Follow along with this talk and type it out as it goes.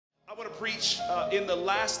preach in the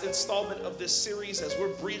last installment of this series as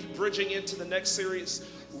we're bridging into the next series,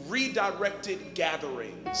 Redirected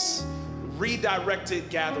Gatherings.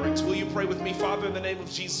 Redirected gatherings. Will you pray with me? Father, in the name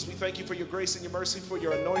of Jesus, we thank you for your grace and your mercy, for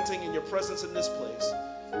your anointing and your presence in this place.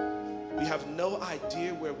 We have no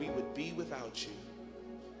idea where we would be without you.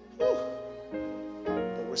 Whew.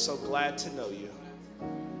 But we're so glad to know you.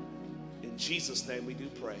 In Jesus' name we do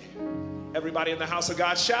pray. Everybody in the house of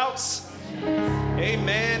God shouts,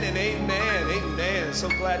 amen and amen. Amen. So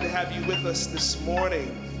glad to have you with us this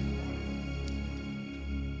morning.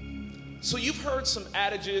 So you've heard some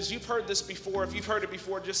adages. You've heard this before. If you've heard it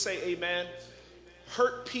before, just say amen.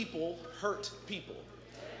 Hurt people hurt people.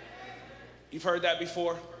 You've heard that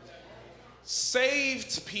before?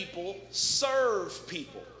 Saved people serve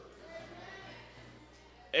people.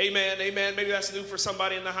 Amen, amen. Maybe that's new for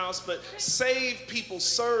somebody in the house, but saved people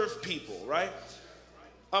serve people, right?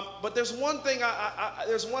 But there's one thing,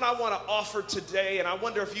 there's one I want to offer today, and I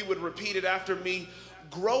wonder if you would repeat it after me.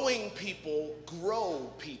 Growing people grow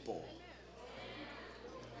people.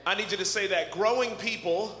 I need you to say that. Growing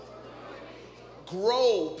people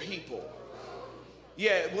grow people.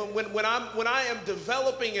 Yeah, when I am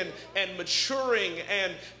developing and maturing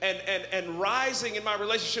and rising in my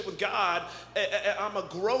relationship with God, I'm a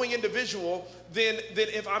growing individual, then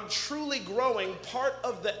if I'm truly growing, part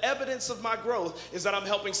of the evidence of my growth is that I'm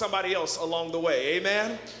helping somebody else along the way.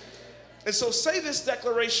 Amen? And so say this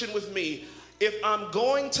declaration with me. If I'm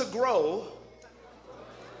going to grow,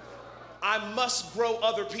 I must grow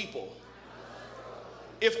other people.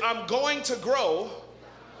 If I'm going to grow,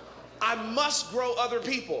 I must grow other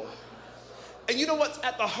people. And you know what's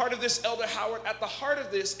at the heart of this, Elder Howard? At the heart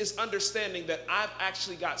of this is understanding that I've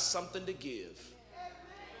actually got something to give.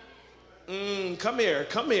 Come here,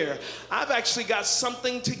 come here. I've actually got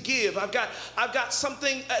something to give. I've got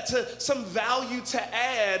something some value to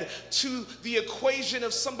add to the equation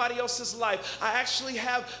of somebody else's life. I actually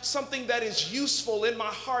have something that is useful in my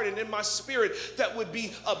heart and in my spirit that would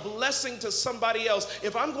be a blessing to somebody else.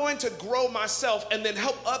 If I'm going to grow myself and then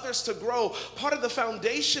help others to grow, part of the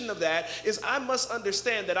foundation of that is I must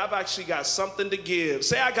understand that I've actually got something to give.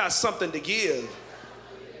 Say, I got something to give.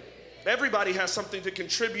 Everybody has something to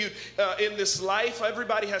contribute in this life.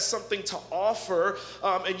 Everybody has something to offer.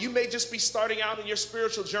 And you may just be starting out in your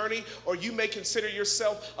spiritual journey, or you may consider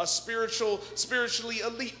yourself a spiritually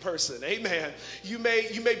elite person. Amen. You may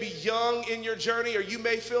be young in your journey, or you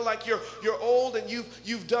may feel like you're old and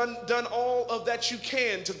you've done all of that you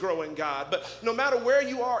can to grow in God. But no matter where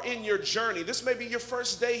you are in your journey, this may be your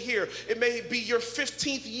first day here. It may be your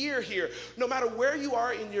 15th year here. No matter where you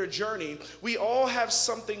are in your journey, we all have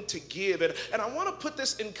something to give. And I want to put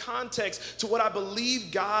this in context to what I believe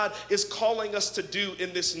God is calling us to do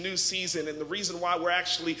in this new season, and the reason why we're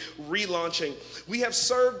actually relaunching. We have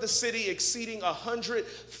served the city exceeding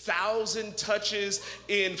 100,000 touches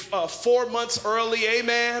in 4 months early.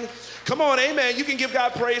 Amen. Come on, amen. You can give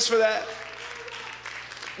God praise for that.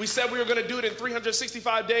 We said we were going to do it in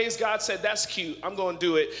 365 days. God said, that's cute. I'm going to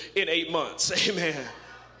do it in 8 months. Amen.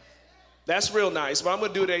 That's real nice, but I'm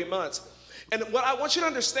going to do it in 8 months. And what I want you to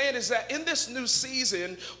understand is that in this new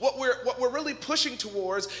season, what we're really pushing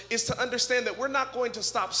towards is to understand that we're not going to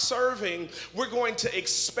stop serving. We're going to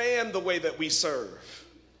expand the way that we serve.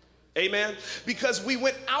 Amen. Because we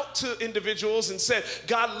went out to individuals and said,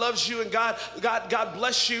 God loves you and God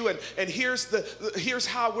bless you, and here's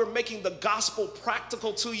how we're making the gospel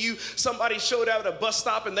practical to you. Somebody showed up at a bus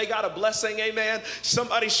stop and they got a blessing. Amen.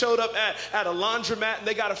 Somebody showed up at a laundromat and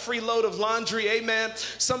they got a free load of laundry. Amen.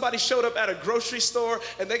 Somebody showed up at a grocery store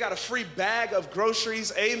and they got a free bag of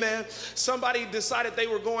groceries. Amen. Somebody decided they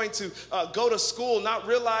were going to go to school, not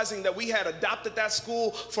realizing that we had adopted that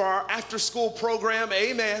school for our after school program.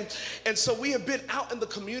 Amen. And so we have been out in the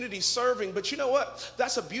community serving, but you know what?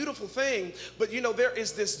 That's a beautiful thing. But you know, there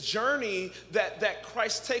is this journey that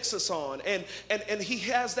Christ takes us on, and he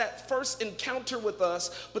has that first encounter with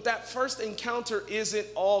us, but that first encounter isn't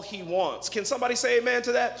all he wants. Can somebody say amen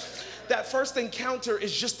to that? That first encounter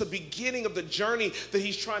is just the beginning of the journey that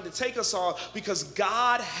he's trying to take us on, because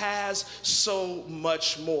God has so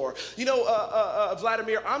much more. You know,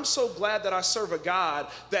 Vladimir, I'm so glad that I serve a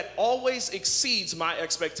God that always exceeds my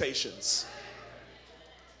expectations.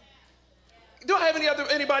 Do I have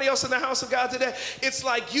anybody else in the house of God today? It's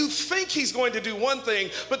like you think he's going to do one thing,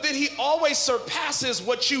 but then he always surpasses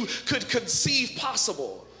what you could conceive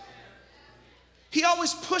possible. He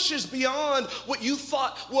always pushes beyond what you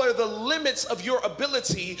thought were the limits of your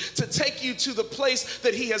ability to take you to the place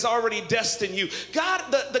that he has already destined you. God,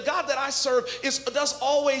 the God that I serve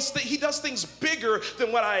does things bigger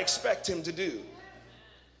than what I expect him to do.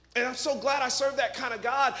 And I'm so glad I serve that kind of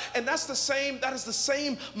God. And that is the same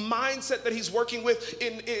mindset that he's working with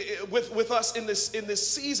with us in this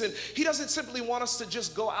season. He doesn't simply want us to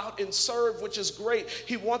just go out and serve, which is great.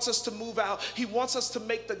 He wants us to move out. He wants us to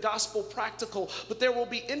make the gospel practical. But there will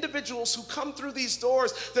be individuals who come through these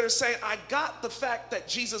doors that are saying, I got the fact that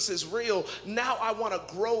Jesus is real. Now I want to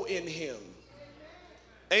grow in him.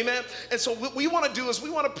 Amen. And so what we want to do is we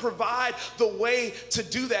want to provide the way to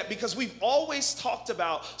do that, because we've always talked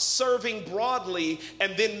about serving broadly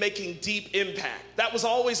and then making deep impact. That was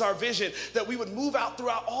always our vision, that we would move out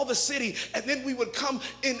throughout all the city and then we would come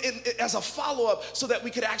in as a follow-up so that we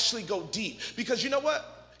could actually go deep. Because you know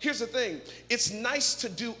what? Here's the thing. It's nice to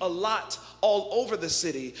do a lot all over the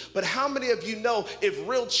city, but how many of you know if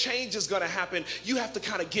real change is going to happen, you have to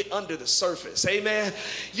kind of get under the surface? Amen.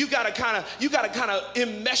 You got to kind of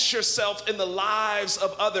enmesh yourself in the lives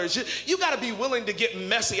of others. You got to be willing to get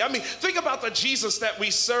messy. I mean, think about the Jesus that we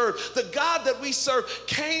serve. The God that we serve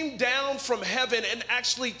came down from heaven and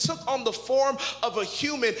actually took on the form of a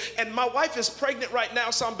human. And my wife is pregnant right now,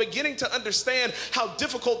 so I'm beginning to understand how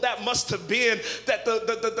difficult that must have been, that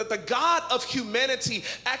the God of humanity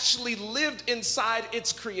actually lived inside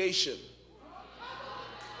its creation.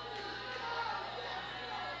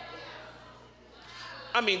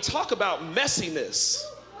 I mean, talk about messiness.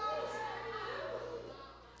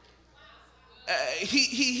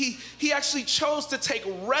 He actually chose to take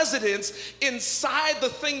residence inside the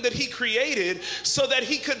thing that he created so that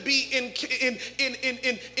he could be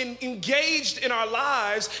engaged in our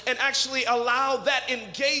lives and actually allow that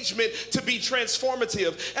engagement to be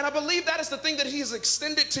transformative. And I believe that is the thing that he has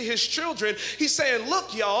extended to his children. He's saying,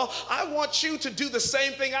 look, y'all, I want you to do the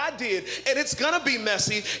same thing I did. And it's going to be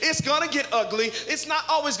messy. It's going to get ugly. It's not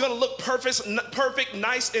always going to look perfect,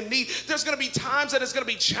 nice, and neat. There's going to be times that it's going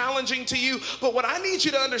to be challenging to you. But what I need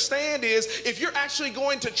you to understand is, if you're actually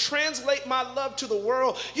going to translate my love to the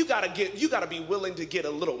world, you got to be willing to get a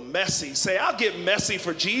little messy. Say, I'll get messy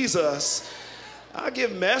for Jesus. I'll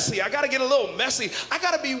get messy. I got to get a little messy. I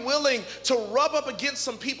got to be willing to rub up against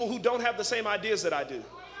some people who don't have the same ideas that I do.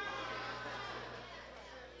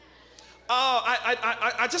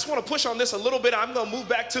 I just want to push on this a little bit. I'm going to move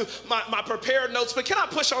back to my prepared notes, but can I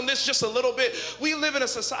push on this just a little bit? We live in a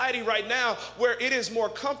society right now where it is more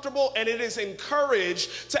comfortable and it is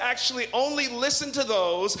encouraged to actually only listen to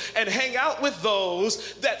those and hang out with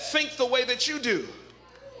those that think the way that you do.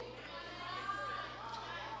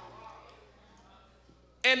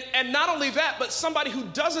 And not only that, but somebody who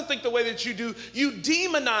doesn't think the way that you do, you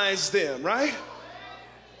demonize them, right?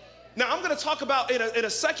 Now, I'm going to talk about in a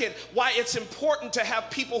second why it's important to have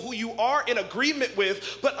people who you are in agreement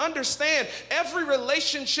with, but understand every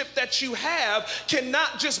relationship that you have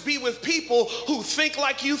cannot just be with people who think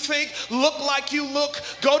like you think, look like you look,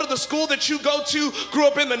 go to the school that you go to, grew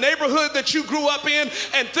up in the neighborhood that you grew up in,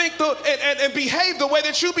 and think and behave the way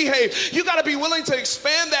that you behave. You got to be willing to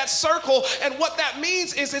expand that circle, and what that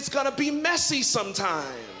means is it's going to be messy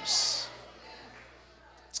sometimes.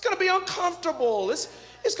 It's going to be uncomfortable.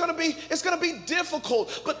 It's going to be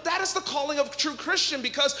difficult, but that is the calling of a true Christian,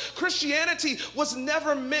 because Christianity was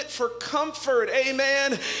never meant for comfort.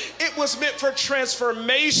 Amen. It was meant for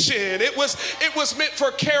transformation. It was meant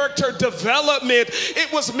for character development.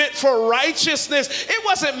 It was meant for righteousness. It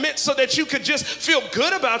wasn't meant so that you could just feel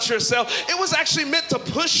good about yourself. It was actually meant to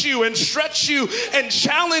push you and stretch you and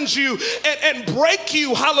challenge you and break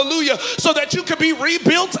you, hallelujah, so that you could be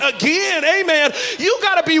rebuilt again. Amen. You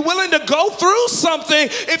got to be willing to go through something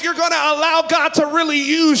if you're going to allow God to really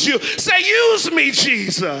use you. Say, use me,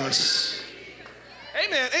 Jesus.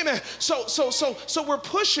 Amen, amen. So we're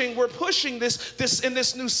pushing this in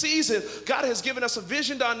this new season. God has given us a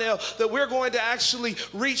vision, Donnell, that we're going to actually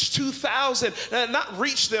reach 2,000. Not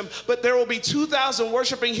reach them, but there will be 2,000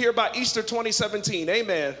 worshiping here by Easter 2017.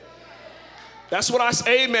 Amen. That's what I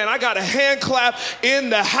say. Amen. I got a hand clap in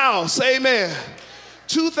the house. Amen.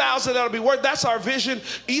 2,000 that'll be worth. That's our vision.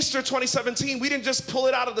 Easter 2017. We didn't just pull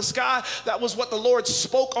it out of the sky. That was what the Lord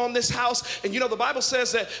spoke on this house. And you know, the Bible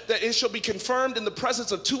says that it shall be confirmed in the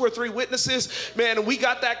presence of 2 or 3 witnesses. Man, and we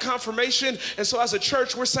got that confirmation. And so as a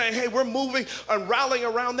church, we're saying, hey, we're moving and rallying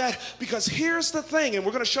around that, because here's the thing, and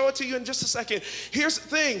we're going to show it to you in just a second. Here's the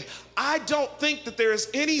thing. I don't think that there is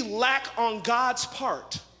any lack on God's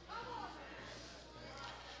part.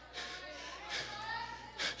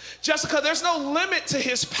 Jessica, there's no limit to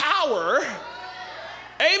his power.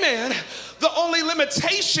 Amen. The only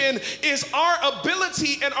limitation is our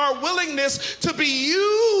ability and our willingness to be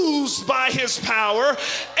used by his power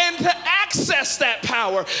and to access access that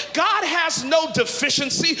power. God has no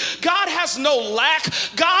deficiency. God has no lack.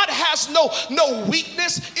 God has no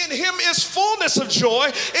weakness. In him is fullness of joy.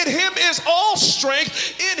 In him is all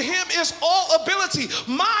strength. In him is all ability.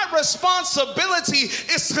 My responsibility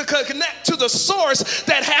is to connect to the source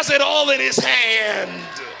that has it all in his hand.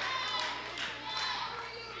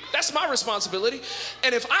 That's my responsibility.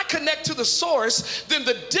 And if I connect to the source, then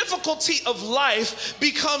the difficulty of life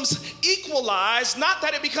becomes equalized. Not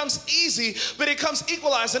that it becomes easy, but it becomes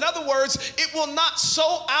equalized. In other words, it will not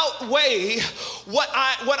so outweigh what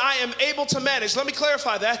I am able to manage. Let me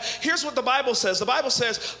clarify that. Here's what the Bible says. The Bible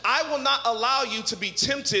says, I will not allow you to be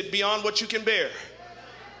tempted beyond what you can bear.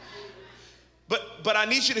 But I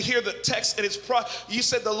need you to hear the text. And you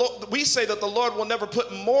said we say that the Lord will never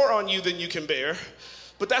put more on you than you can bear.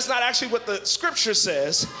 But that's not actually what the scripture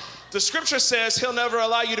says. The scripture says he'll never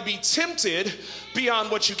allow you to be tempted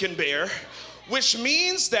beyond what you can bear, which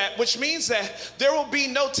means that there will be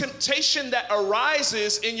no temptation that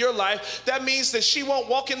arises in your life. That means that she won't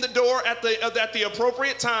walk in the door at the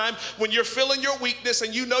appropriate time when you're feeling your weakness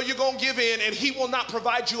and you know you're going to give in, and he will not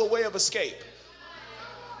provide you a way of escape.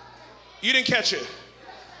 You didn't catch it.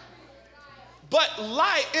 But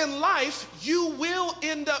in life, you will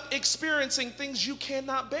end up experiencing things you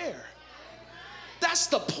cannot bear. That's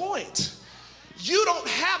the point. You don't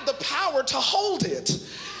have the power to hold it.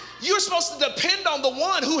 You're supposed to depend on the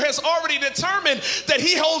one who has already determined that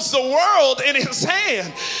he holds the world in his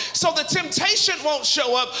hand. So the temptation won't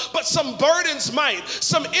show up, but some burdens might,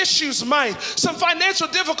 some issues might, some financial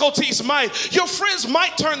difficulties might. Your friends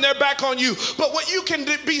might turn their back on you. But what you can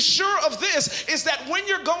be sure of this is that when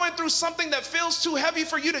you're going through something that feels too heavy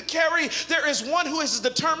for you to carry, there is one who is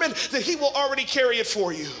determined that he will already carry it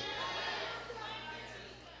for you.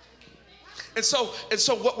 And so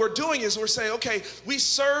what we're doing is we're saying, okay, we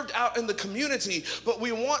served out in the community, but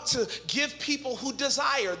we want to give people who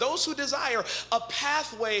desire, those who desire, a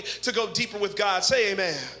pathway to go deeper with God. Say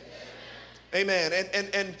amen. Amen.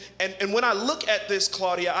 And when I look at this,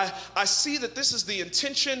 Claudia, I see that this is the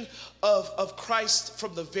intention of Christ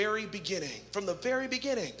from the very beginning. From the very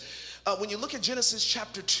beginning. When you look at Genesis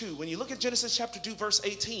chapter 2, verse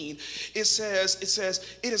 18, it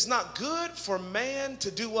says, it is not good for man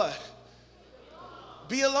to do what?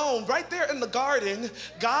 Be alone. Right there in the garden,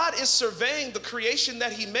 God is surveying the creation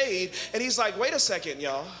that he made, and he's like, wait a second,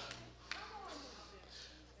 y'all.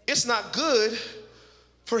 It's not good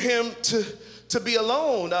for him to be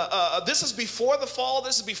alone. This is before the fall.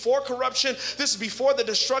 This is before corruption. This is before the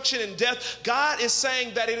destruction and death. God is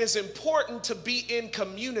saying that it is important to be in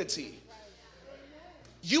community.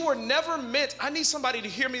 You were never meant, I need somebody to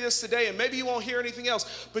hear me this today, and maybe you won't hear anything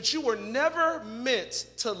else, but you were never meant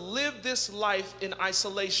to live this life in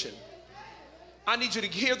isolation. I need you to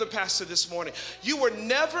hear the pastor this morning. You were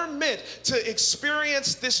never meant to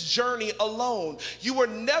experience this journey alone. You were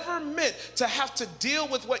never meant to have to deal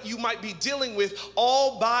with what you might be dealing with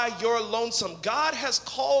all by your lonesome. God has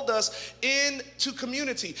called us into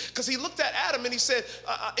community, because he looked at Adam and he said,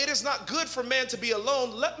 it is not good for man to be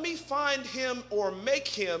alone. Let me find him or make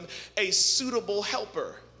him a suitable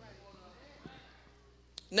helper.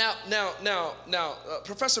 Now,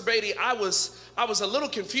 Professor Beatty, I was a little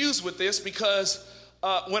confused with this, because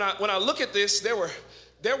when I look at this, there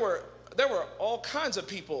were all kinds of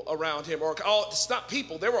people around him, it's not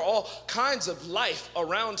people, there were all kinds of life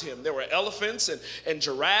around him. There were elephants and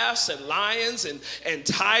giraffes and lions and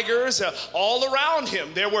tigers all around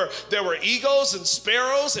him. There were eagles and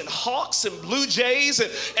sparrows and hawks and blue jays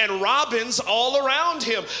and robins all around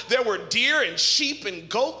him. There were deer and sheep and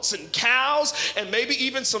goats and cows and maybe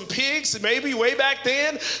even some pigs, maybe way back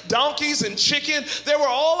then, donkeys and chicken. They were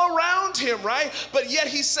all around him, right? But yet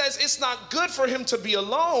he says it's not good for him to be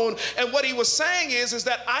alone. And what he was saying is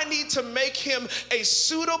that I need to make him a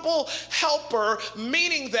suitable helper,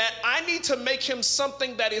 meaning that I need to make him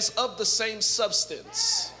something that is of the same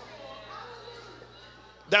substance.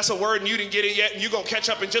 That's a word and you didn't get it yet, and you're going to catch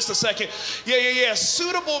up in just a second. Yeah.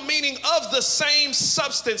 Suitable meaning of the same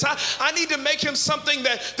substance. I need to make him something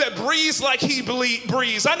that breathes like he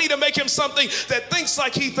breathes. I need to make him something that thinks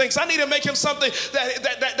like he thinks. I need to make him something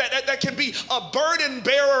that can be a burden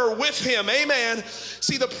bearer with him. Amen.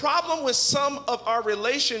 See, the problem with some of our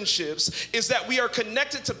relationships is that we are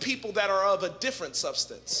connected to people that are of a different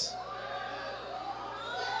substance.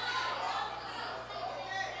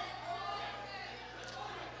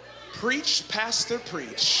 Preach, pastor,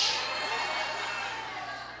 preach.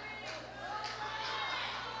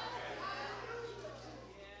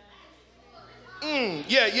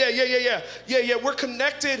 Yeah. We're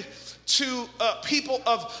connected to people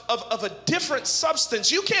of a different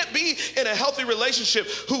substance. You can't be in a healthy relationship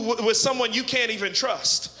with someone you can't even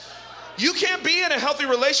trust. You can't be in a healthy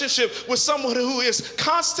relationship with someone who is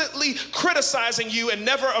constantly criticizing you and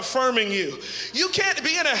never affirming you. You can't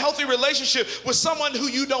be in a healthy relationship with someone who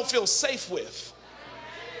you don't feel safe with.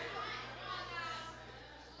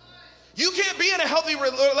 You can't be in a healthy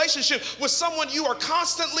relationship with someone you are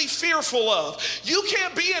constantly fearful of. You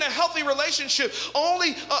can't be in a healthy relationship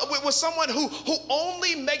only with someone who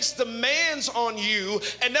only makes demands on you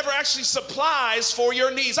and never actually supplies for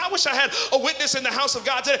your needs. I wish I had a witness in the house of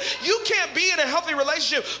God today. You can't be in a healthy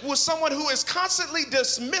relationship with someone who is constantly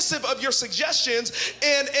dismissive of your suggestions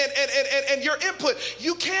and your input.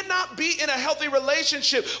 You cannot be in a healthy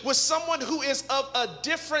relationship with someone who is of a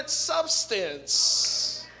different substance.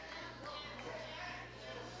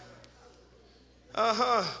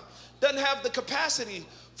 Doesn't have the capacity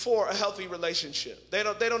for a healthy relationship. They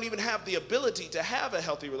don't even have the ability to have a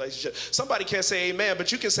healthy relationship. Somebody can't say amen,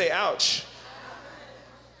 but you can say ouch.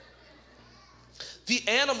 The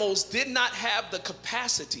animals did not have the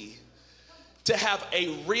capacity to have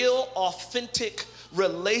a real, authentic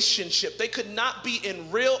relationship. They could not be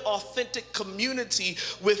in real, authentic community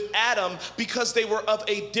with Adam because they were of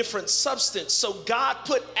a different substance. So God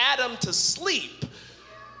put Adam to sleep,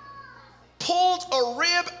 pulled a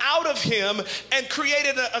rib out of him, and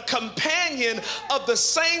created a companion of the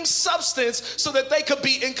same substance so that they could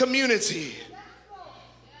be in community.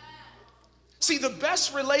 See, the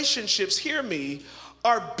best relationships, hear me,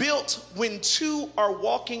 are built when two are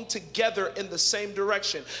walking together in the same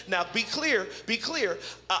direction. Now, be clear,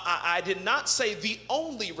 I did not say the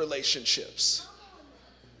only relationships.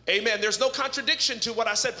 Amen. There's no contradiction to what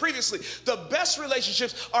I said previously. The best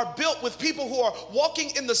relationships are built with people who are walking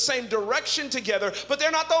in the same direction together, but they're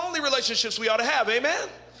not the only relationships we ought to have. Amen.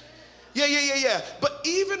 Yeah. But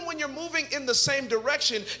even when you're moving in the same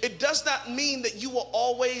direction, it does not mean that you will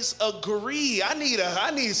always agree. I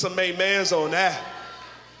need some amens on that.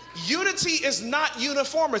 Unity is not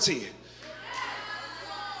uniformity.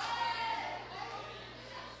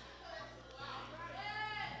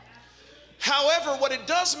 However, what it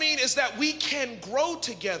does mean is that we can grow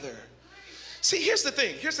together. See, here's the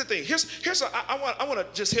thing. I want to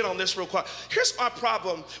just hit on this real quick. Here's our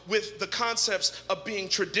problem with the concepts of being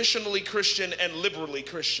traditionally Christian and liberally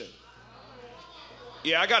Christian.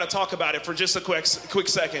 Yeah, I got to talk about it for just a quick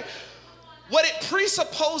second. What it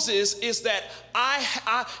presupposes is that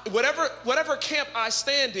whatever camp I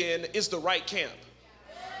stand in is the right camp.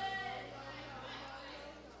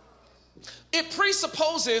 It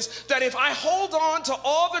presupposes that if I hold on to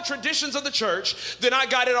all the traditions of the church, then I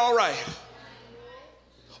got it all right.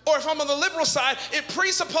 Or if I'm on the liberal side, it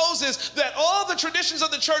presupposes that all the traditions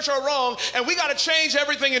of the church are wrong and we got to change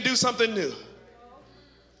everything and do something new.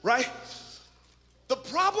 Right? The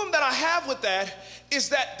problem that I have with that is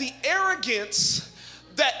that the arrogance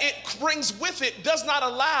that it brings with it does not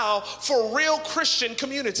allow for real Christian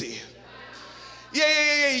community.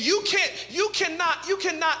 Yeah. You cannot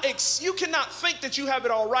think that you have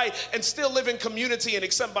it all right and still live in community and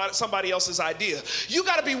accept somebody else's idea. You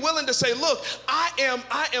got to be willing to say, look, I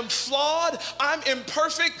am flawed, I'm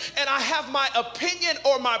imperfect, and I have my opinion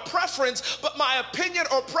or my preference, but my opinion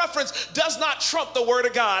or preference does not trump the word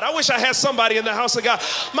of God. I wish I had somebody in the house of God.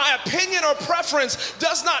 My opinion or preference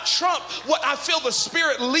does not trump what I feel the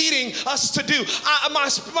Spirit leading us to do.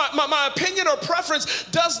 My opinion or preference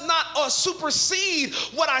does not supersede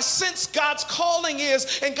what I sense God's calling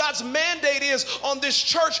is and God's mandate is on this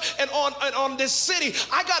church and on this city.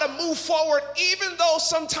 I got to move forward even though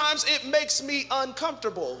sometimes it makes me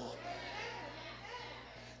uncomfortable.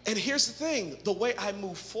 And here's the thing, the way I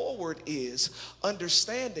move forward is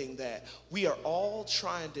understanding that we are all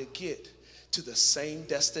trying to get to the same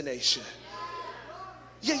destination.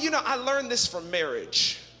 Yeah, I learned this from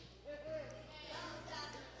marriage.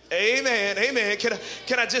 Amen.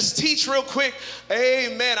 Can I just teach real quick?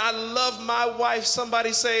 Amen. I love my wife.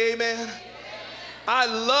 Somebody say amen. I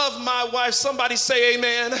love my wife. Somebody say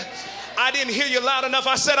amen. I didn't hear you loud enough.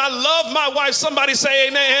 I said I love my wife. Somebody say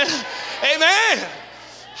amen. Amen.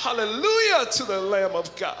 Hallelujah to the Lamb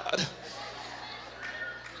of God.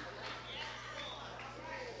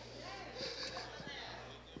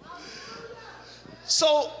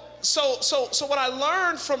 So what I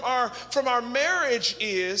learned from our marriage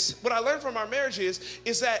is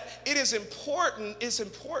that it's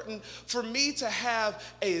important for me to have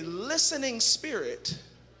a listening spirit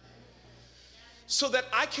so that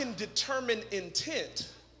I can determine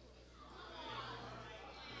intent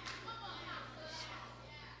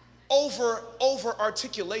over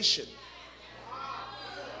articulation.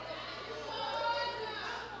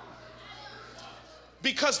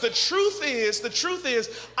 Because the truth is,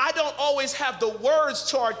 I don't always have the words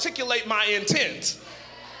to articulate my intent.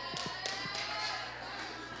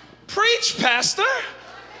 Preach, Pastor.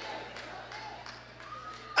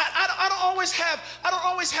 I don't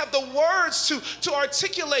always have the words to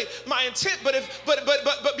articulate my intent, but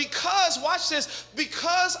because, watch this,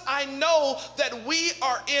 because I know that we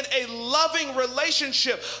are in a loving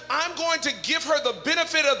relationship, I'm going to give her the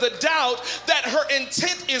benefit of the doubt that her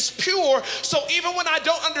intent is pure. So even when I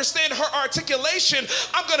don't understand her articulation,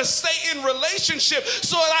 I'm going to stay in relationship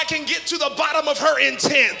so that I can get to the bottom of her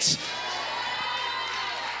intent.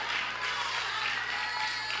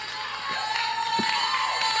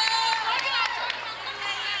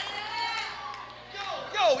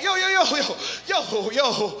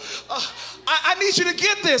 I need you to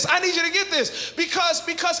get this. I need you to get this. Because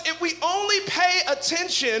if we only pay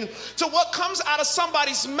attention to what comes out of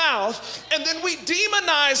somebody's mouth and then we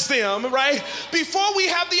demonize them, right, before we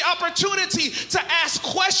have the opportunity to ask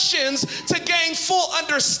questions to gain full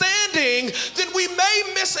understanding, then we may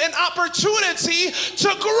miss an opportunity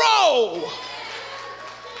to grow.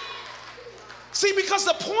 See, because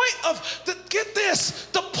the point of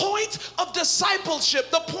discipleship,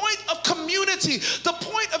 the point of community, the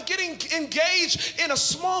point of getting engaged in a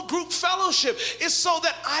small group fellowship is so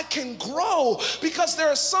that I can grow. Because there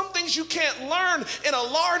are some things you can't learn in a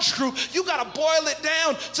large group. You got to boil it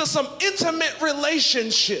down to some intimate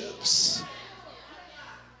relationships.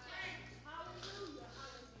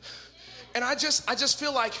 And I just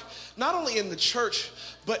feel like not only in the church,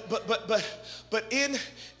 but in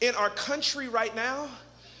our country right now,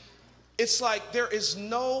 it's like there is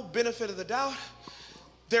no benefit of the doubt.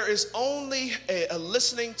 There is only a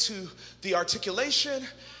listening to the articulation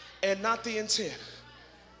and not the intent.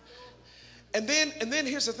 And then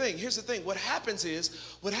here's the thing. What happens is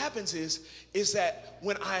that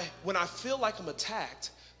when I feel like I'm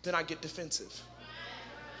attacked, then I get defensive.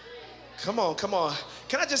 Come on.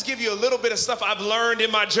 Can I just give you a little bit of stuff I've learned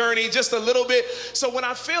in my journey, just a little bit? So when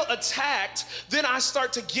I feel attacked, then I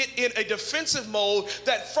start to get in a defensive mode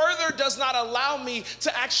that further does not allow me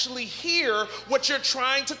to actually hear what you're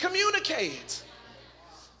trying to communicate.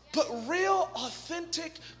 But real,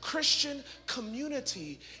 authentic Christian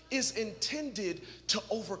community is intended to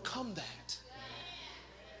overcome that.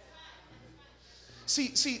 See,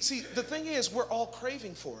 the thing is, we're all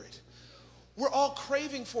craving for it. We're all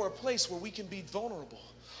craving for a place where we can be vulnerable.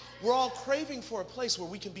 We're all craving for a place where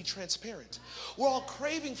we can be transparent. We're all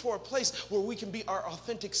craving for a place where we can be our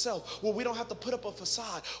authentic self, where we don't have to put up a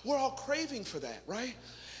facade. We're all craving for that, right?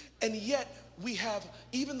 And yet we have,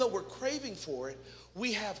 even though we're craving for it,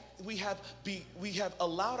 we have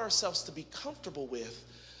allowed ourselves to be comfortable with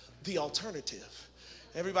the alternative.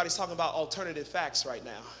 Everybody's talking about alternative facts right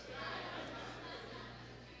now.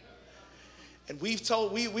 And we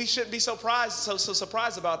shouldn't be so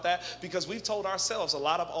surprised about that, because we've told ourselves a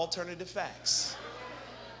lot of alternative facts.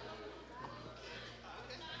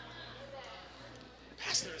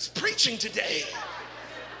 Pastor is preaching today.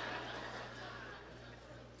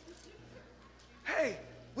 Hey,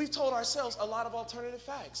 we've told ourselves a lot of alternative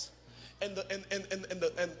facts. And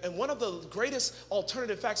one of the greatest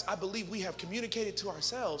alternative facts I believe we have communicated to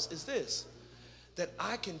ourselves is this: that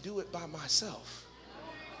I can do it by myself.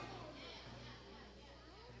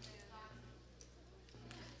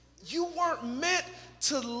 You weren't meant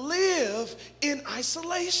to live in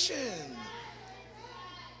isolation.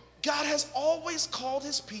 God has always called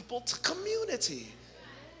his people to community.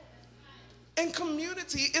 And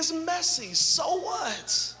community is messy. So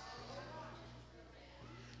what?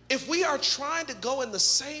 If we are trying to go in the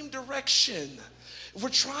same direction, if we're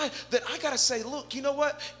trying, then I gotta say, look, you know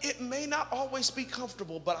what? It may not always be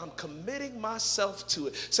comfortable, but I'm committing myself to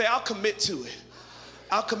it. Say, I'll commit to it.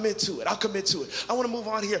 I'll commit to it. I'll commit to it. I want to move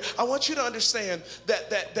on here. I want you to understand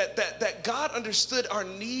that God understood our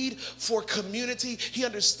need for community. He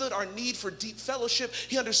understood our need for deep fellowship.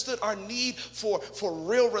 He understood our need for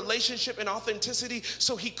real relationship and authenticity.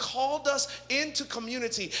 So he called us into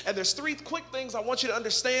community. And there's three quick things I want you to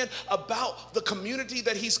understand about the community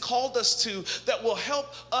that he's called us to that will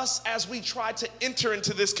help us as we try to enter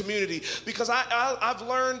into this community. Because I've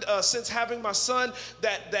learned since having my son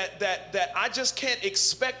that I just can't expect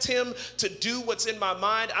him to do what's in my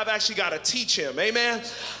mind. I've actually got to teach him. Amen.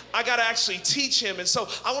 I got to actually teach him. And so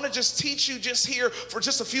I want to just teach you just here for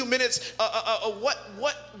just a few minutes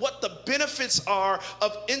what the benefits are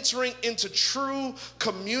of entering into true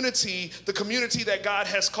community, the community that God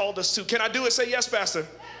has called us to. Can I do it? Say yes, Pastor.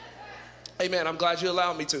 Amen. I'm glad you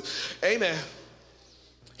allowed me to. Amen.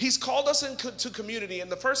 He's called us into community,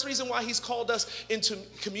 and the first reason why he's called us into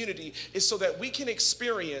community is so that we can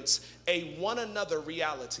experience a one another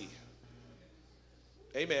reality.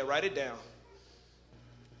 Amen. Write it down.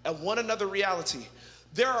 A one another reality.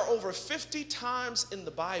 There are over 50 times in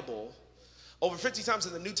the Bible, over 50 times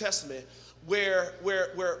in the New Testament, where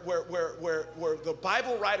the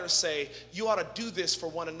Bible writers say you ought to do this for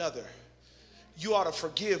one another. You ought to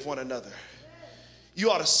forgive one another. You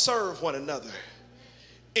ought to serve one another.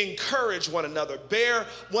 Encourage one another, bear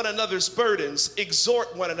one another's burdens,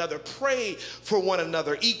 exhort one another, pray for one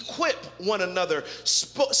another, equip one another,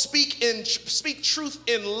 speak truth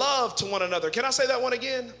in love to one another. Can I say that one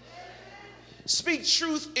again? Speak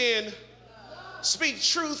truth in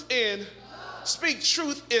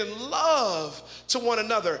love to one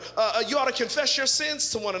another. You ought to confess your sins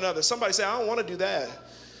to one another. Somebody say, I don't want to do that.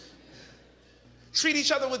 Treat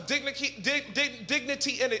each other with dignity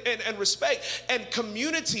and respect, and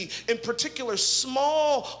community, in particular,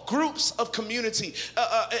 small groups of community.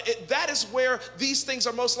 That is where these things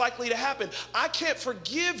are most likely to happen. I can't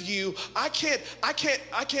forgive you. I can't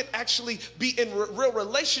actually be in real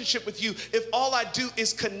relationship with you if all I do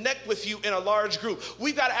is connect with you in a large group.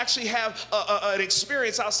 We've got to actually have an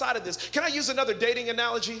experience outside of this. Can I use another dating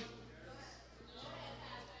analogy?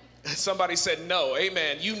 Somebody said no.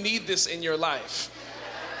 Amen. You need this in your life.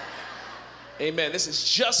 Amen. This is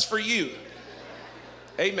just for you.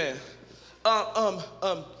 Amen.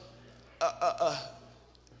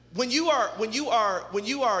 When you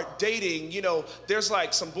are dating, you know, there's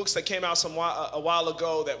like some books that came out a while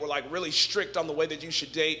ago that were like really strict on the way that you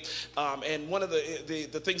should date. And one of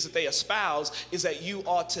the things that they espouse is that you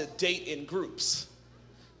ought to date in groups.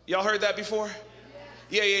 Y'all heard that before?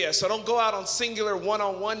 Yeah. So don't go out on singular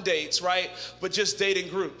one-on-one dates, right? But just date in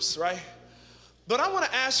groups, right? But I want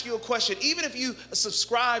to ask you a question. Even if you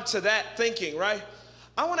subscribe to that thinking, right?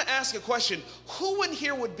 I want to ask a question. Who in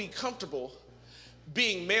here would be comfortable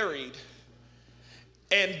being married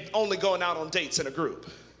and only going out on dates in a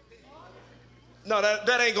group? No,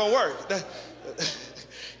 that ain't going to work.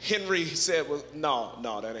 Henry said, well,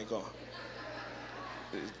 no, that ain't going.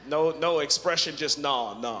 No expression, just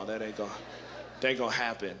no, that ain't going. That ain't gonna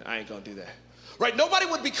happen. I ain't gonna do that. Right? Nobody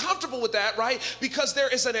would be comfortable with that, right? Because there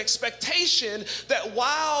is an expectation that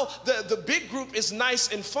while the big group is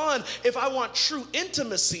nice and fun, if I want true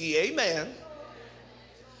intimacy, amen,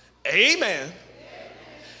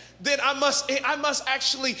 then I must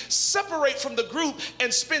actually separate from the group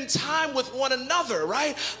and spend time with one another,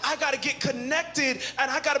 right? I got to get connected,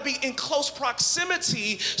 and I got to be in close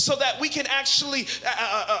proximity so that we can actually,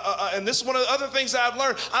 and this is one of the other things that I've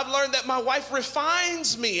learned that my wife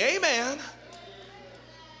refines me, amen.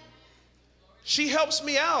 She helps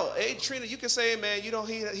me out. Hey, Trina, you can say amen. You know,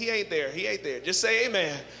 he ain't there. He ain't there. Just say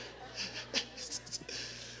amen.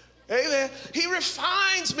 Amen. He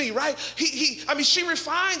refines me, right? She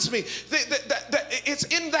refines me. It's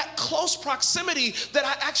in that close proximity that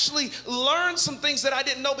I actually learn some things that I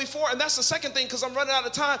didn't know before. And that's the second thing, because I'm running out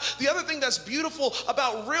of time. The other thing that's beautiful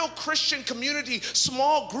about real Christian community,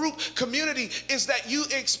 small group community, is that you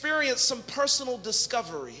experience some personal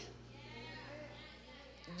discovery.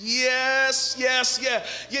 Yes.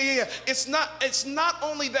 It's not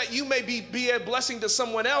only that you may be a blessing to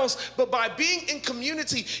someone else, but by being in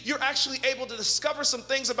community, you're actually able to discover some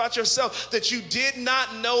things about yourself that you did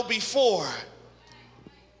not know before.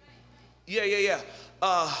 Man,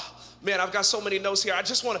 I've got so many notes here. I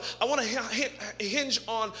want to hinge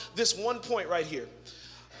on this one point right here.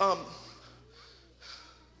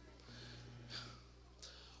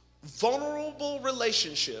 Vulnerable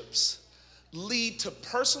relationships lead to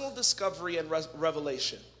personal discovery and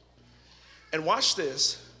revelation. And watch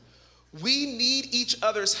this. We need each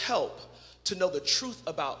other's help to know the truth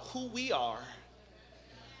about who we are,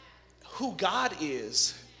 who God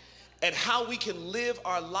is, and how we can live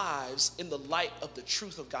our lives in the light of the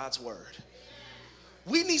truth of God's word.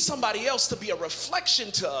 We need somebody else to be a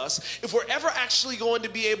reflection to us if we're ever actually going to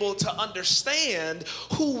be able to understand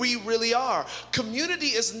who we really are. Community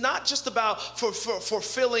is not just about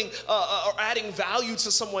fulfilling or adding value to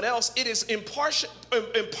someone else. It is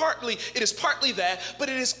partly that, but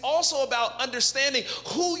it is also about understanding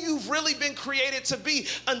who you've really been created to be.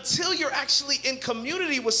 Until you're actually in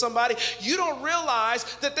community with somebody, you don't realize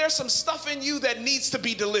that there's some stuff in you that needs to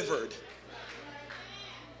be delivered.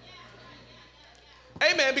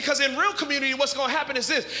 Amen, because in real community, what's going to happen is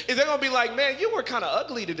this, is they're going to be like, man, you were kind of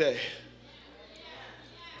ugly today.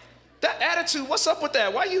 That attitude, what's up with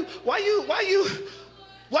that? Why you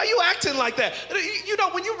acting like that? You know,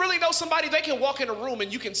 when you really know somebody, they can walk in a room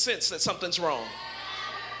and you can sense that something's wrong.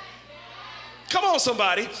 Come on,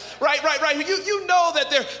 somebody. Right. You know that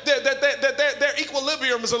their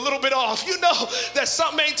equilibrium is a little bit off. You know that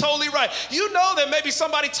something ain't totally right. You know that maybe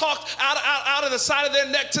somebody talked out of the side of their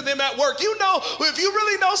neck to them at work. You know, if you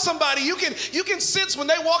really know somebody, you can sense when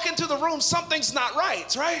they walk into the room, something's not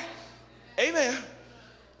right, right? Amen.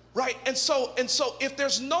 Right. And so if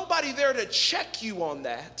there's nobody there to check you on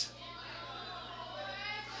that,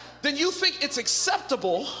 then you think it's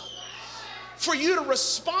acceptable for you to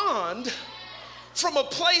respond from a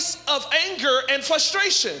place of anger and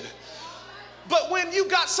frustration. But when you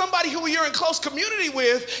got somebody who you're in close community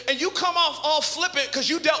with and you come off all flippant because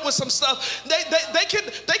you dealt with some stuff,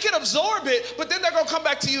 they can absorb it, but then they're gonna come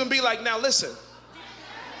back to you and be like, now listen,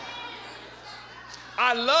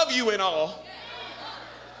 I love you and all,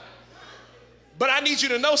 but I need you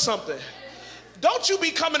to know something. Don't you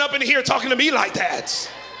be coming up in here talking to me like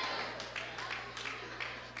that.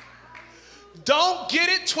 Don't get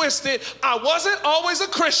it twisted. I wasn't always a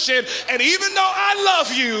Christian, and even though I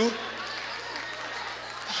love you,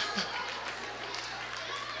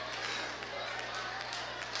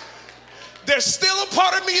 there's still a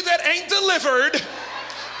part of me that ain't delivered.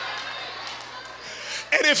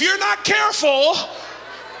 And if you're not careful,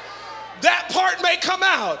 that part may come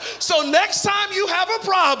out. So next time you have a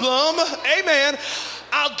problem, amen,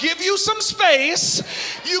 I'll give you some space.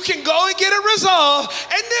 You can go and get it resolved,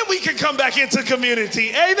 and then we can come back into community.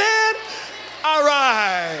 Amen? All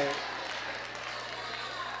right.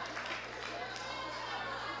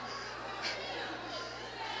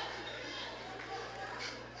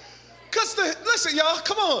 Listen, y'all,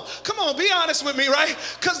 come on, be honest with me, right?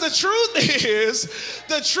 Because the truth is,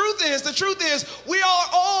 we are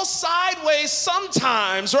all sideways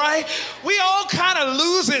sometimes, right? We all kind of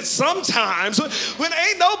lose it sometimes. When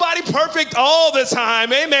ain't nobody perfect all the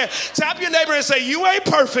time, amen. Tap your neighbor and say, you ain't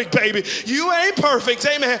perfect, baby. You ain't perfect,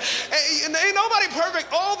 amen. Ain't nobody perfect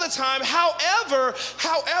all the time. However,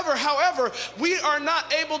 we are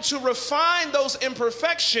not able to refine those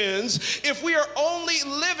imperfections if we are only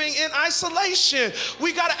living in isolation.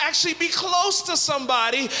 We got to actually be close to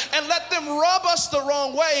somebody and let them rub us the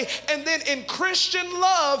wrong way, and then in Christian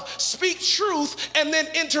love speak truth and then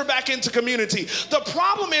enter back into community. The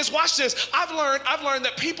problem is, watch this, I've learned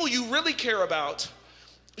that people you really care about,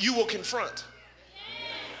 you will confront.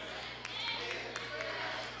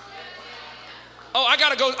 Oh, I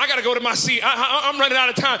gotta go to my seat. I'm running out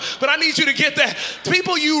of time, but I need you to get that.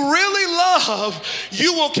 People you really love,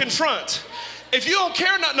 you will confront. If you don't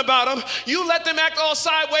care nothing about them, you let them act all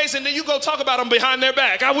sideways and then you go talk about them behind their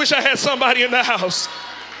back. I wish I had somebody in the house.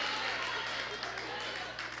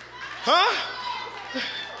 Huh?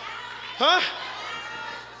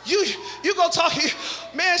 You go talk,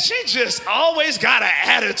 man, she just always got an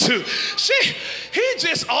attitude. He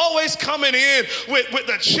just always coming in with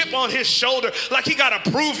a chip on his shoulder like he got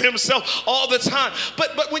to prove himself all the time.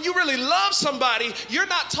 But when you really love somebody, you're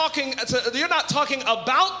not talking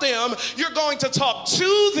about them. You're going to talk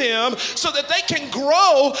to them so that they can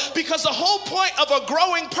grow, because the whole point of a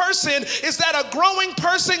growing person is that a growing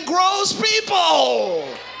person grows people.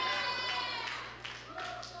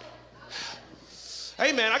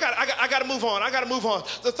 Hey man, I got to move on.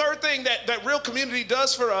 The third thing that real community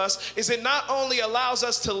does for us is it not only allows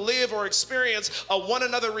us to live or experience a one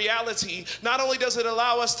another reality, not only does it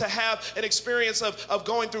allow us to have an experience of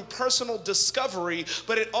going through personal discovery,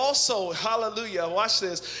 but it also, hallelujah, watch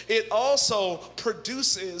this, it also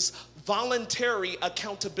produces voluntary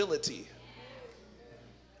accountability.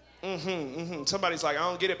 Somebody's like, I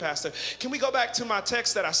don't get it, Pastor. Can we go back to my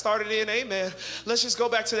text that I started in? Amen. Let's just go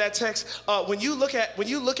back to that text. When you look at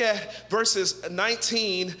verses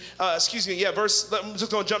 19, I'm just going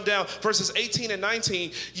to jump down, verses 18 and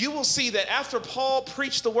 19, you will see that after Paul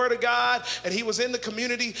preached the word of God and he was in the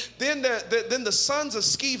community, then the sons of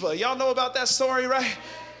Sceva, y'all know about that story, right?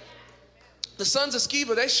 The sons of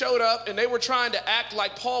Sceva, they showed up and they were trying to act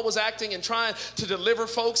like Paul was acting and trying to deliver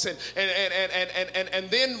folks. And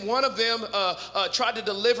then one of them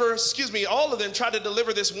all of them tried to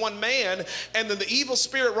deliver this one man. And then the evil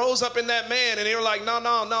spirit rose up in that man and they were like,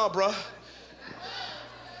 no, bro.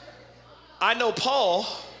 I know Paul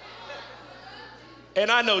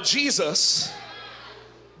and I know Jesus,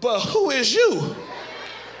 but who is you?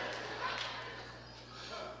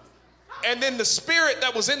 And then the spirit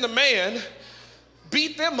that was in the man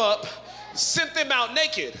beat them up, sent them out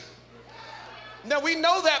naked. Now we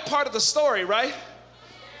know that part of the story, right?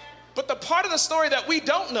 But the part of the story that we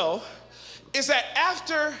don't know is that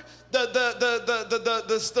after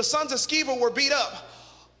the sons of Sceva were beat up,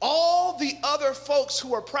 all the other folks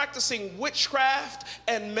who are practicing witchcraft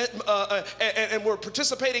and were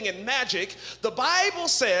participating in magic, the Bible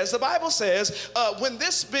says, when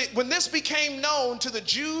this became known to the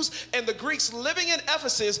Jews and the Greeks living in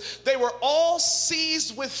Ephesus, they were all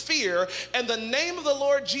seized with fear, and the name of the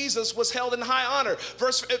Lord Jesus was held in high honor.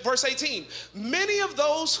 Verse 18, many of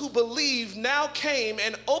those who believed now came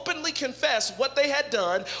and openly confessed what they had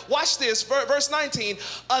done. Watch this, verse 19,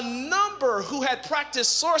 a number who had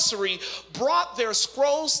practiced sorcery brought their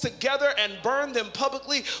scrolls together and burned them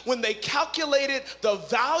publicly. When they calculated the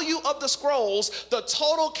value of the scrolls, the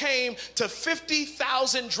total came to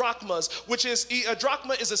 50,000 drachmas, which is a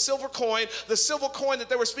drachma is a silver coin. The silver coin that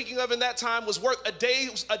they were speaking of in that time was worth a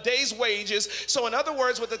day's wages. So in other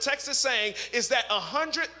words, what the text is saying is that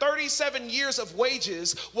 137 years of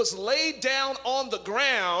wages was laid down on the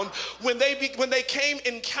ground when they came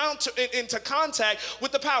into contact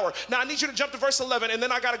with the power. Now I need you to jump to verse 11, and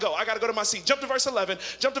then I gotta go to my seat. Jump to verse 11.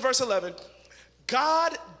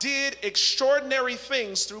 God did extraordinary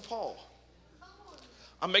things through Paul.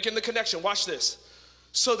 I'm making the connection. Watch this.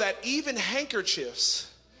 So that even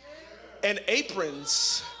handkerchiefs and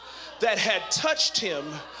aprons that had touched him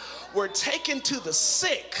were taken to the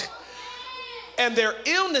sick, and their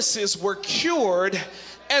illnesses were cured,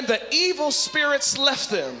 and the evil spirits left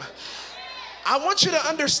them. I want you to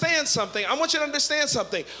understand something.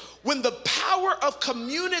 When the power of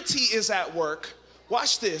community is at work,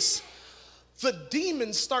 watch this, the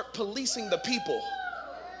demons start policing the people.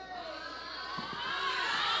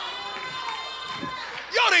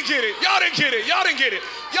 Y'all didn't get it.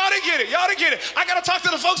 I gotta talk to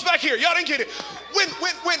the folks back here. Y'all didn't get it. When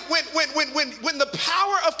the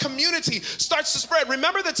power of community starts to spread,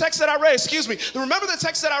 remember the text that I read,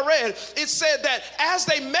 it said that as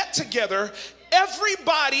they met together,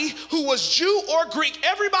 everybody who was Jew or Greek,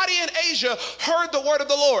 everybody in Asia heard the word of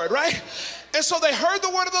the Lord, right? And so they heard the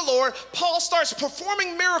word of the Lord. Paul starts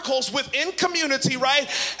performing miracles within community, right?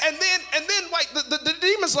 And then like the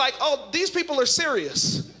demon's like, oh, these people are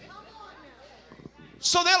serious.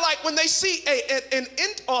 So they're like, when they see an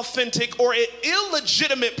inauthentic or an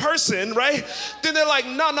illegitimate person, right? Then they're like,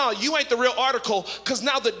 no, you ain't the real article, because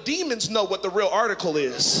now the demons know what the real article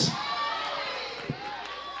is.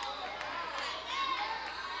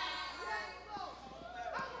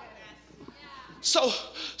 So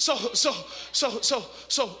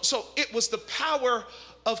it was the power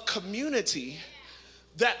of community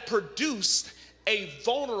that produced a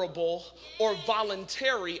vulnerable or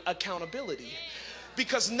voluntary accountability.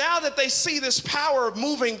 Because now that they see this power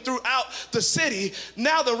moving throughout the city,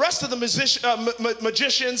 now the rest of the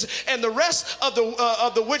magicians and the rest of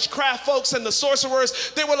the witchcraft folks and the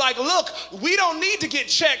sorcerers, they were like, look, we don't need to get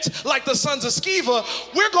checked like the sons of Sceva.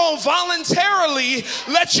 We're going to voluntarily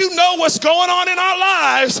let you know what's going on in our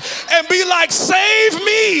lives and be like, save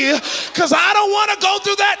me, because I don't want to go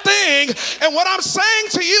through that thing. And what I'm saying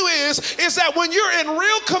to you is that when you're in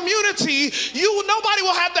real community, nobody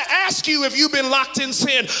will have to ask you if you've been locked in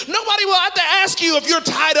sin. Nobody will have to ask you if you're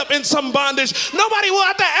tied up in some bondage. Nobody will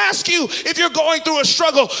have to ask you if you're going through a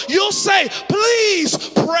struggle. You'll say, please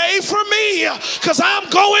pray for me, because I'm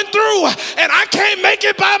going through and I can't make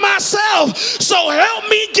it by myself. So help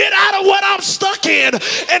me get out of what I'm stuck in.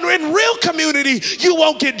 And in real community, you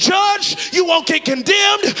won't get judged. You won't get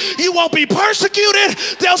condemned. You won't be persecuted.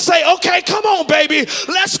 They'll say, okay, come on, baby.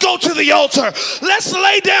 Let's go to the altar. Let's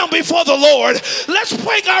lay down before the Lord. Let's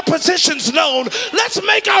make our petitions known. Let's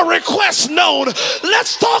make our requests known.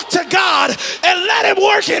 Let's talk to God and let him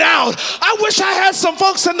work it out. I wish I had some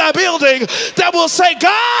folks in the building that will say,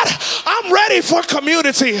 God, I'm ready for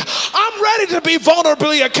community. I'm ready to be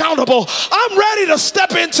vulnerably accountable. I'm ready to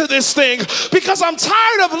step into this thing because I'm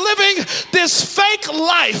tired of living this fake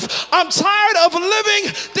life. I'm tired of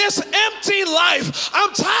living this empty life.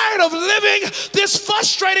 I'm tired of living this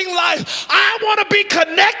frustrating life. I want to be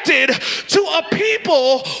connected to a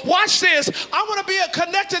people. Watch this. I want to be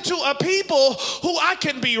connected to a people who I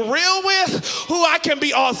can be real with, who I can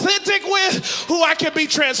be authentic with, who I can be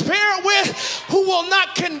transparent with, who will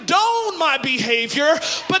not condone my behavior,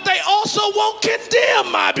 but they also won't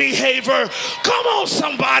condemn my behavior. Come on,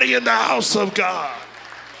 somebody in the house of God.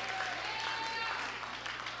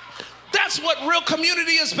 That's what real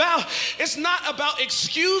community is about. It's not about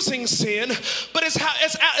excusing sin, but it's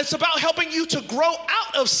about helping you to grow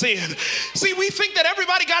out of sin. See, we think that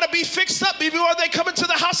everybody got to be fixed up before they come into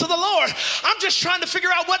the house of the Lord. I'm just trying to figure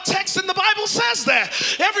out what text in the Bible says that.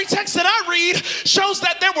 Every text that I read shows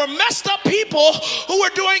that there were messed up people who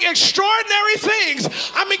were doing extraordinary things.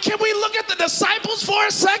 I mean, can we look at the disciples for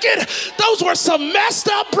a second? Those were some messed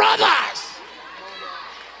up brothers.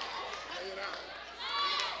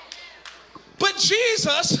 But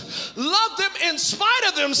Jesus loved them in spite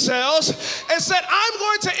of themselves and said, I'm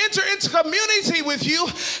going to enter into community with you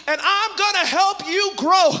and I'm going to help you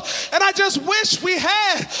grow. And I just wish we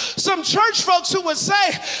had some church folks who would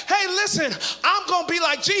say, hey, listen, I'm going to be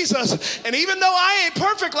like Jesus. And even though I ain't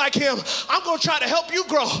perfect like him, I'm going to try to help you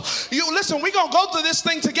grow. You listen, we're going to go through this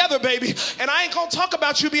thing together, baby. And I ain't going to talk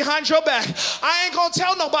about you behind your back. I ain't going to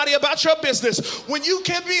tell nobody about your business. When you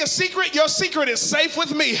can be a secret, your secret is safe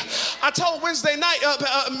with me. I told Wednesday night,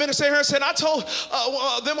 Minister Harrison, I told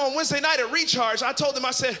them on Wednesday night at Recharge, I told them,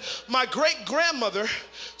 I said, my great-grandmother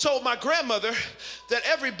told my grandmother that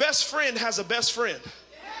every best friend has a best friend.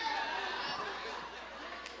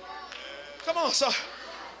 Come on, so,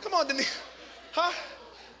 come on, Denise. Huh?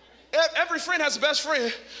 Every friend has a best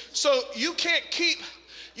friend. So you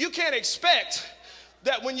can't expect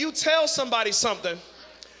that when you tell somebody something,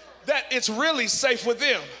 that it's really safe with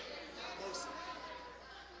them.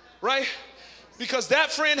 Right? Because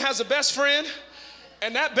that friend has a best friend,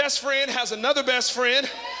 and that best friend has another best friend,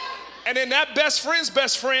 and then that best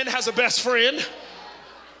friend has a best friend.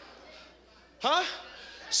 Huh?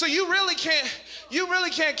 So you really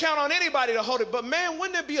can't count on anybody to hold it. But man,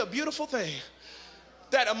 wouldn't it be a beautiful thing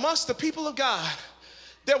that amongst the people of God,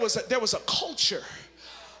 there was a culture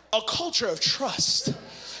of trust.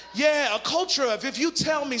 Yeah, a culture of, if you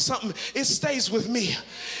tell me something, it stays with me.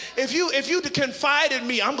 If you confide in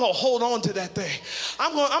me, I'm going to hold on to that thing.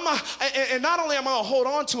 And not only am I going to hold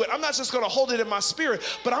on to it, I'm not just going to hold it in my spirit,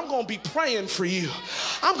 but I'm going to be praying for you.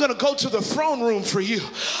 I'm going to go to the throne room for you.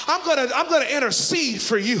 I'm going to intercede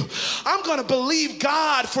for you. I'm going to believe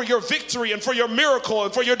God for your victory and for your miracle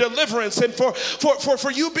and for your deliverance and for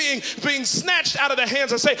you being snatched out of the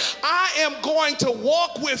hands and say, I am going to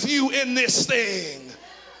walk with you in this thing.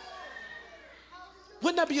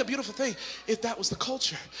 Wouldn't that be a beautiful thing if that was the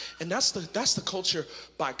culture? And that's the culture,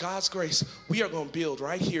 by God's grace, we are going to build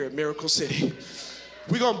right here at Miracle City.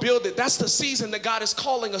 We're going to build it. That's the season that God is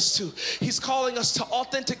calling us to. He's calling us to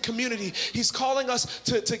authentic community. He's calling us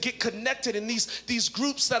to get connected in these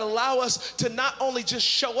groups that allow us to not only just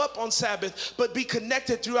show up on Sabbath, but be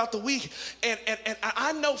connected throughout the week. And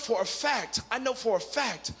I know for a fact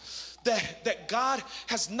that God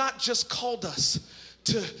has not just called us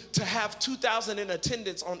to have 2,000 in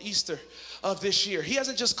attendance on Easter of this year. He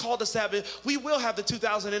hasn't just called us to have it. We will have the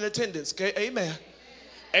 2,000 in attendance. Okay? Amen.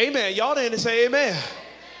 Amen. Y'all didn't say amen.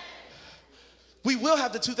 We will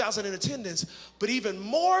have the 2,000 in attendance, but even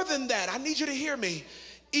more than that, I need you to hear me.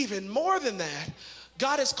 Even more than that,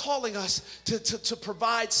 God is calling us to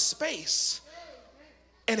provide space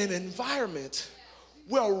and an environment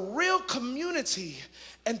where real community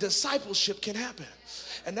and discipleship can happen.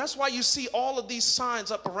 And that's why you see all of these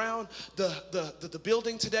signs up around the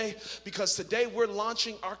building today, because today we're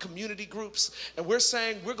launching our community groups and we're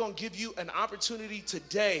saying we're going to give you an opportunity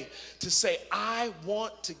today to say, I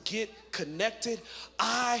want to get connected.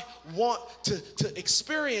 I want to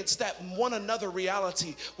experience that one another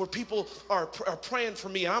reality where people are praying for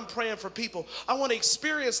me and I'm praying for people. I want to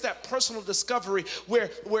experience that personal discovery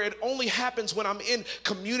where it only happens when I'm in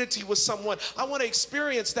community with someone. I want to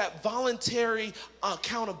experience that voluntary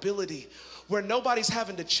accountability where nobody's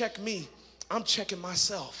having to check me. I'm checking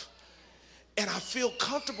myself. And I feel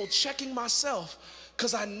comfortable checking myself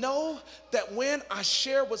because I know that when I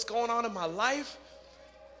share what's going on in my life,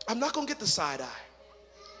 I'm not going to get the side eye.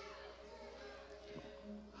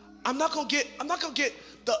 I'm not going to get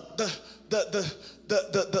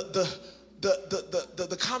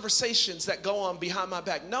the conversations that go on behind my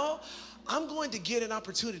back. No, I'm going to get an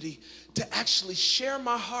opportunity to actually share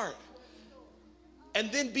my heart and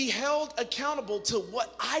then be held accountable to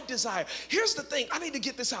what I desire. Here's the thing. I need to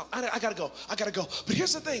get this out. I gotta go. But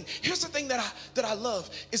here's the thing. Here's the thing that I love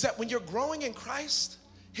is that when you're growing in Christ,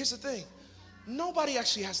 here's the thing. Nobody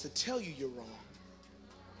actually has to tell you you're wrong.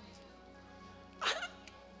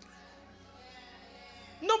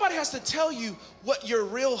 Nobody has to tell you what your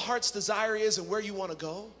real heart's desire is and where you want to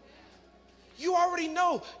go. You already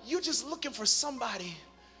know. You're just looking for somebody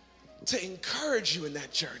to encourage you in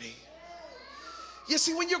that journey. You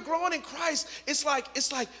see, when you're growing in Christ, it's like,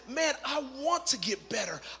 man, I want to get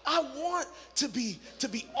better. I want to be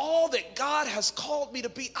all that God has called me to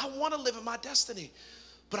be. I want to live in my destiny.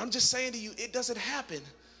 But I'm just saying to you, it doesn't happen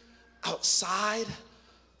outside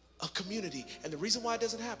of community. And the reason why it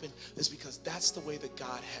doesn't happen is because that's the way that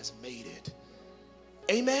God has made it.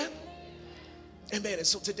 Amen? Amen. And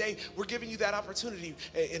so today we're giving you that opportunity.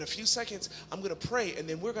 In a few seconds, I'm going to pray, and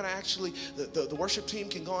then we're going to actually, the worship team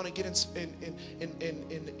can go on and get in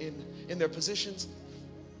their positions.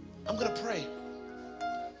 I'm going to pray.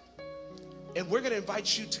 And we're going to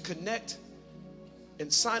invite you to connect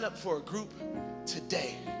and sign up for a group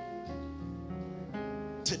today.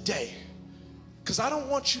 Today. Because I don't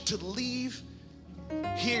want you to leave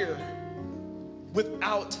here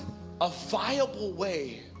without a viable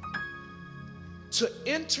way to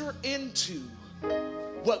enter into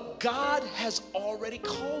what God has already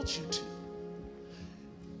called you to.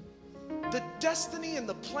 The destiny and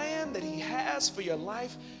the plan that He has for your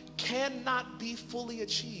life cannot be fully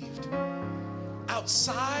achieved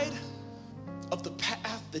outside of the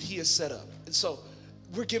path that He has set up. And so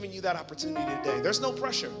we're giving you that opportunity today. There's no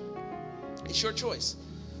pressure. It's your choice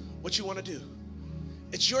what you want to do.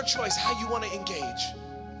 It's your choice how you want to engage.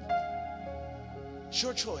 It's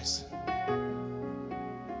your choice.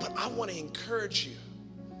 But I want to encourage you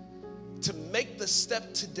to make the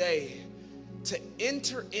step today to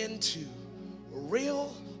enter into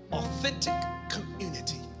real, authentic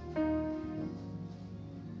community.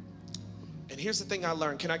 And here's the thing I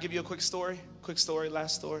learned. Can I give you a quick story? Quick story,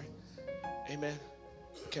 last story. Amen.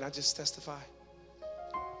 Can I just testify?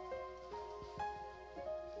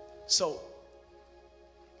 So,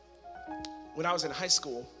 when I was in high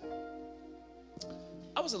school,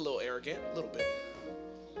 I was a little arrogant, a little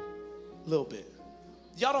bit.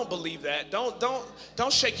 Y'all don't believe that.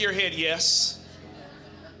 Don't shake your head yes.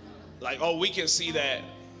 Like, oh, we can see that.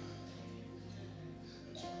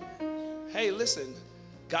 Hey, listen,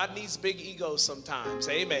 God needs big egos sometimes.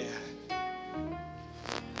 Amen.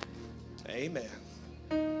 Amen.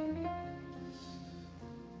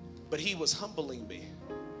 But He was humbling me.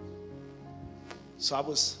 So I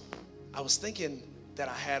was thinking that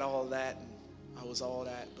I had all that and I was all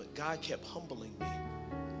that, but God kept humbling me.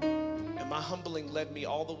 And my humbling led me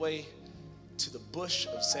all the way to the bush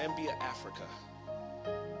of Zambia, Africa.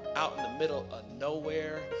 Out in the middle of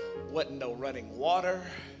nowhere, wasn't no running water.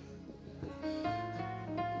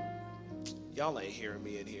 Y'all ain't hearing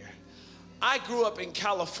me in here. I grew up in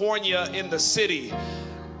California in the city.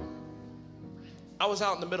 I was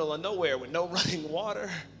out in the middle of nowhere with no running water,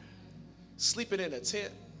 sleeping in a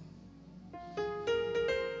tent,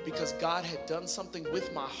 because God had done something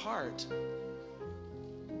with my heart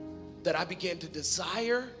that I began to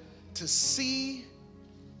desire to see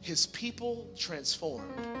His people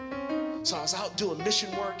transformed. So I was out doing mission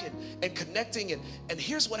work and connecting, and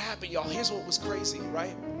here's what happened, y'all. Here's what was crazy,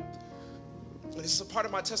 right? And this is a part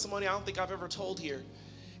of my testimony I don't think I've ever told here,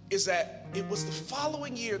 is that it was the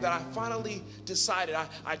following year that I finally decided.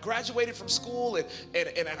 I graduated from school and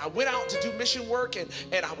I went out to do mission work and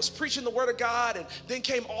I was preaching the Word of God, and then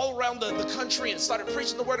came all around the country and started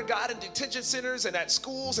preaching the Word of God in detention centers and at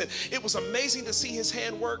schools, and it was amazing to see His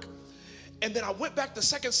hand work. And then I went back the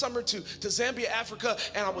second summer to Zambia, Africa,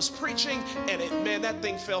 and I was preaching, and man, that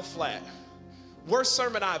thing fell flat. Worst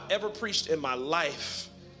sermon I've ever preached in my life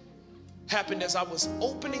happened as I was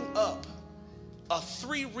opening up a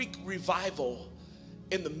 3-week revival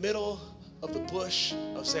in the middle of the bush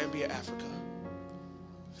of Zambia, Africa.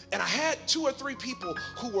 And I had 2 or 3 people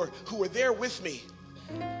who were there with me.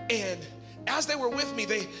 And as they were with me,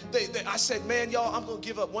 I said, man, y'all, I'm gonna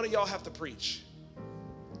give up. One of y'all have to preach.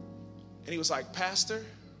 And he was like, Pastor,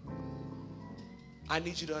 I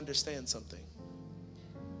need you to understand something.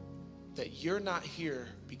 That you're not here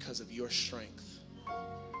because of your strength.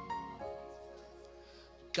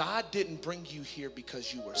 God didn't bring you here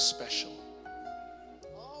because you were special.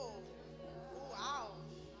 Oh, wow.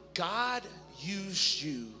 God used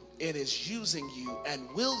you and is using you and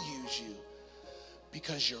will use you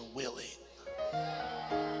because you're willing.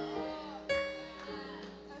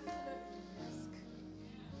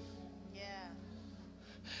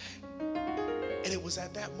 And it was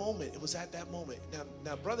at that moment,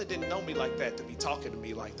 Now, brother didn't know me like that to be talking to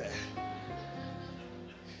me like that.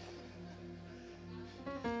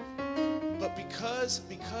 But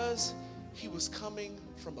because he was coming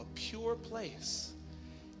from a pure place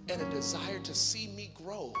and a desire to see me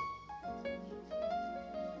grow,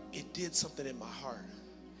 it did something in my heart.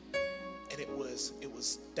 And it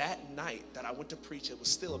was that night that I went to preach. It was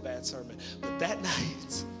still a bad sermon, but that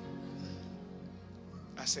night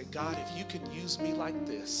I said, God, if you can use me like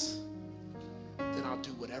this, then I'll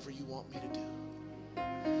do whatever you want me to do.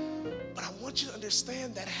 But I want you to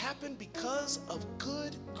understand that happened because of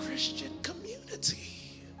good Christian community.